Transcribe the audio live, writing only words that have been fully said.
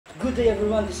Good day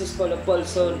everyone, this is Paul of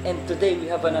Paulson and today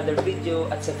we have another video.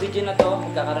 At sa video na to,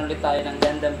 magkakaroon ulit tayo ng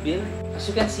Gundam build. As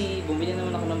you can see, bumili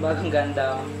naman ako ng bagong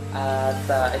Gundam. At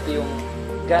ito yung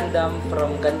Gundam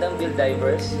from Gundam Build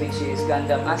Divers, which is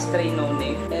Gundam Astray No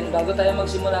Name. And bago tayo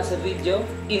magsimula sa video,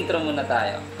 intro muna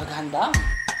tayo. Maghanda!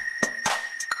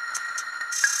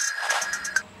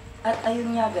 At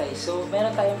ayun nga guys, so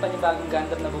meron tayong panibagong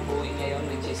Gundam na bubuuin ngayon,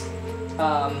 which is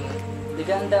the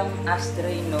Gundam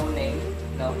Astray No Name.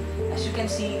 No? As you can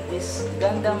see, this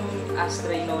Gundam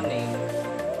Astray No Name,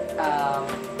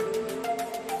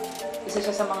 isa siya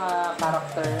sa mga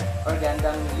character or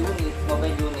Gundam unit,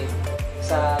 mobile unit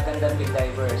sa Gundam Build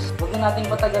Divers. Huwag na natin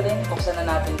patagalin, buksan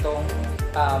na natin tong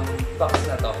box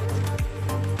na to.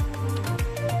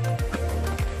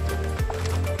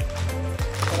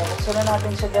 So, buksan na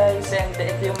natin siya guys, and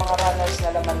ito yung mga runners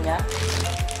na laman niya.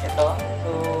 Ito.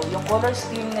 So, yung color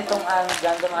scheme nitong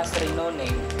Gundam Astray No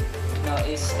Name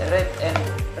is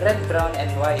red, brown, and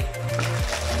white.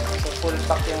 So full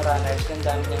pack yung runners, yung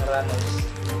dami yung runners.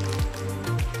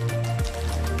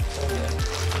 So yun.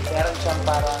 Meron siyang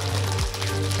parang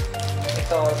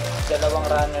ito, dalawang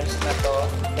runners na to,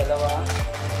 dalawa,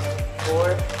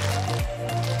 4,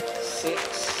 6,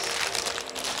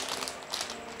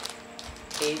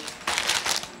 8,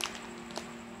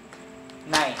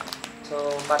 9.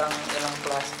 So parang ilang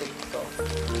plastic to.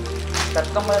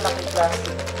 Tatlong malalaking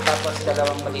plastic, tapos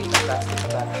dalawang maliit na plastic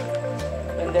runner.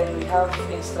 And then we have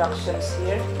instructions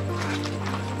here.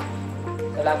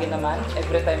 Lagi naman,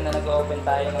 every time na nag-open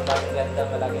tayo ng bagong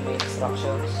Gundam, malagi may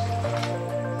instructions.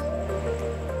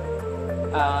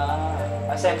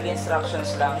 Assembly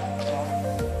instructions lang. So.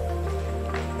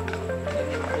 And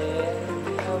then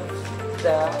we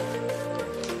have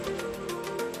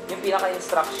yung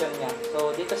pinaka-instruction niya.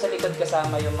 So, dito sa likod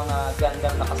kasama yung mga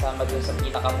Gundam na kasama dun sa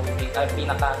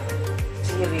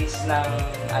pinaka-series ng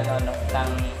ng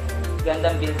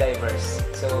Gundam Build Divers.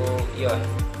 So, yun.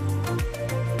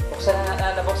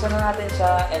 Nabuksan na natin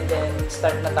siya, and then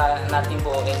start na natin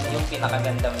buuin yung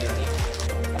pinaka-Gundam unit.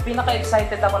 Ang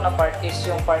pinaka-excited ako na part is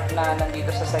yung part na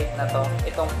nandito sa site na to.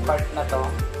 Itong part na to,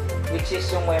 which is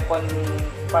yung weapon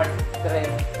part rin,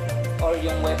 or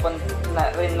yung weapon na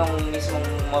rin nung mismong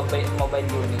mobile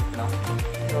unit, no?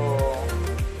 So,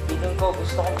 feeling ko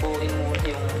gusto kong buuin muna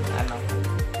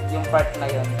yung part na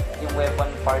yon, yung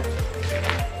weapon part.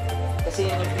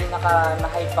 Kasi yun yung pinaka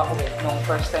na-hype ako nung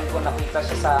first time ko nakita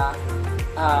siya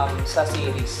sa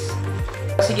series.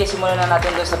 Sige, simulan na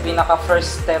natin doon sa pinaka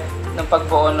first step ng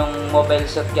pagbuo ng mobile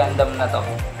suit Gundam na to.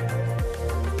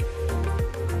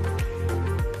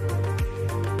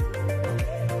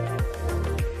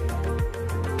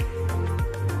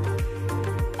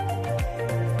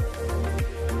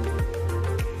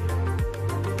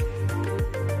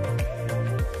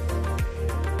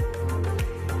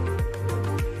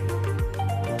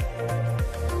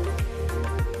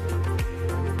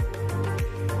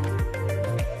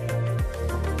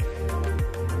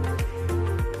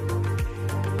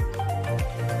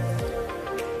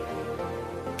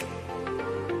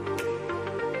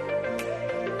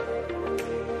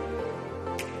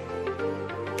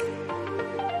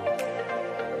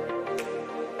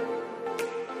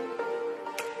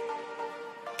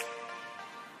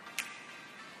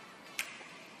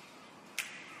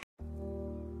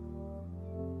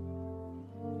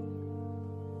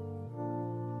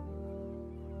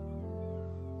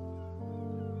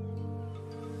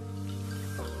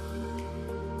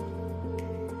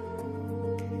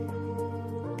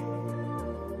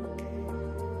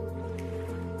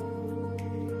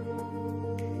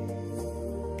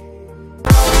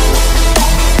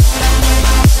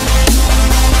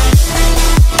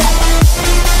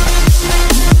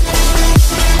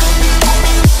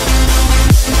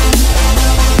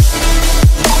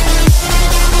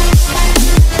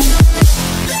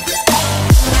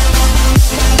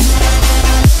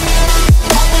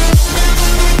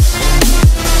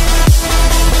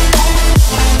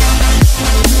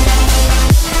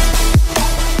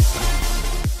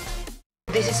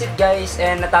 Guys,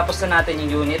 and natapos na natin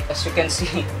yung unit. As you can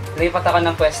see, lipat ako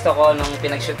ng pwesto ko nung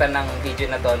pinag-shootan ng video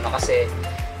na to, no? Kasi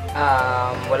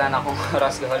wala na akong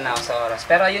oras, gahol na ako sa oras.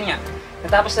 Pero ayun nga,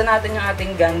 natapos na natin yung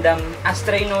ating Gundam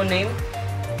Astray No Name.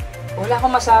 Wala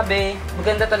akong masabi,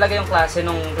 maganda talaga yung klase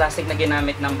nung plastic na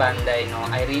ginamit ng Bandai, no?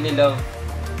 I really love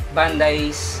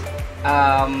Bandai's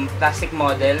plastic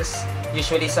models,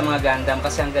 usually sa mga Gundam,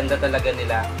 kasi ang ganda talaga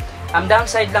nila. Ang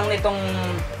downside lang nitong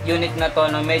unit na to,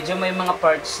 no, medyo may mga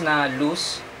parts na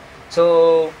loose.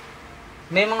 So,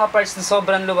 may mga parts na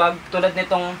sobrang luwag, tulad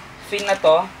nitong fin na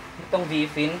to, itong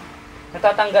V-fin.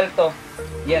 Natatanggal to.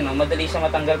 Yan, no, madali siya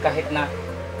matanggal kahit na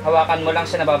Hawakan mo lang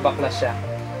siya, nababaklas siya.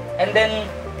 And then,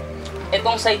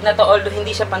 itong side na to, although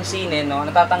hindi siya pansinin, no,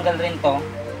 natatanggal rin to.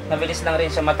 Mabilis lang rin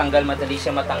siya matanggal, madali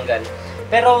siya matanggal.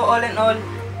 Pero all in all,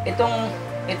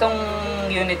 itong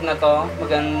unit na to,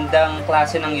 magandang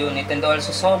klase ng unit, and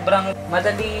also sobrang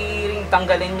madali ring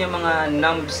tanggalin yung mga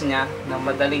knobs niya, na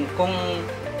madaling,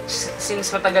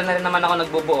 since matagal na rin naman ako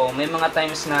nagbubuo, may mga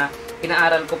times na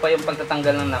inaaral ko pa yung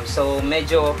pagtatanggal ng knobs. So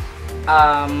medyo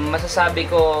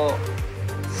masasabi ko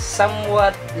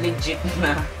somewhat legit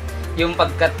na yung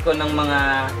pagkat ko ng mga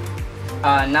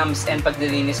knobs and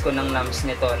paglilinis ko ng knobs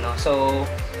nito, no. So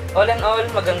all in all,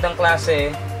 magandang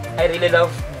klase. I really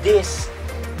love this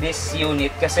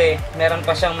unit kasi meron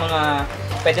pa siyang mga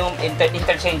pwede mong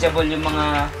interchangeable yung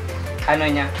mga ano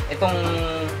niya, itong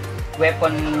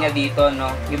weapon niya dito, no,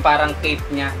 yung parang cape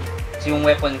niya, yung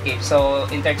weapon cape. So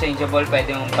interchangeable,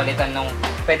 pwede mong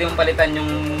palitan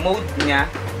yung mode niya,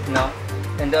 no.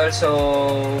 And also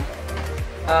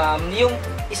yung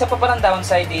isa pa parang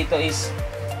downside dito is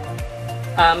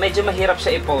medyo mahirap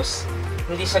siya i-pose.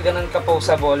 Hindi siya ganun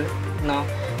ka-poseable, no.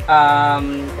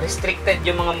 Restricted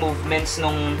yung mga movements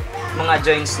nung mga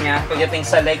joints niya pagdating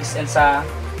sa legs and sa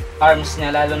arms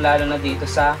niya, lalo na dito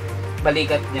sa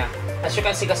balikat niya. As you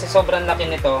can see, kasi sobrang laki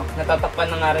nito,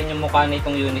 natatakpan na nga rin yung mukha na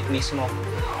itong unit mismo.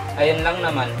 Ayun lang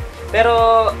naman.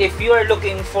 Pero if you are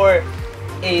looking for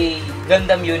a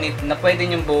Gundam unit na pwede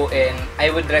nyong buuin, I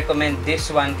would recommend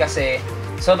this one kasi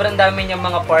sobrang dami niyang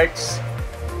mga parts.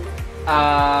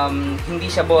 Hindi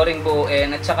siya boring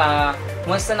buuin, at saka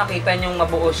once na nakita nyong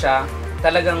mabuo siya,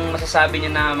 talagang masasabi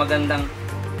nyo na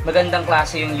magandang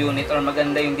klase yung unit or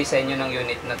maganda yung disenyo ng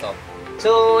unit na to.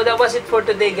 So that was it for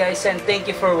today, guys, and thank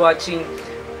you for watching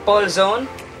Paul Zone.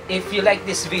 If you like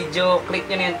this video, click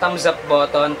nyo na yung thumbs up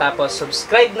button, tapos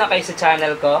subscribe na kayo sa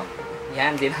channel ko.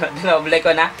 Yan, dinoble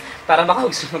ko na para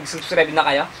mag-subscribe na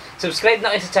kayo. Subscribe na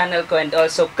kayo sa channel ko, and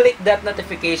also click that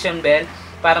notification bell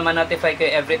para ma-notify kayo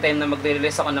every time na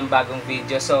magre-release ako ng bagong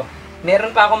video. So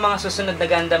meron pa akong mga susunod na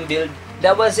Gundam build.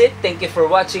 That was it. Thank you for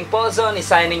watching. Paul Zone is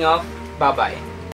signing off. Bye-bye.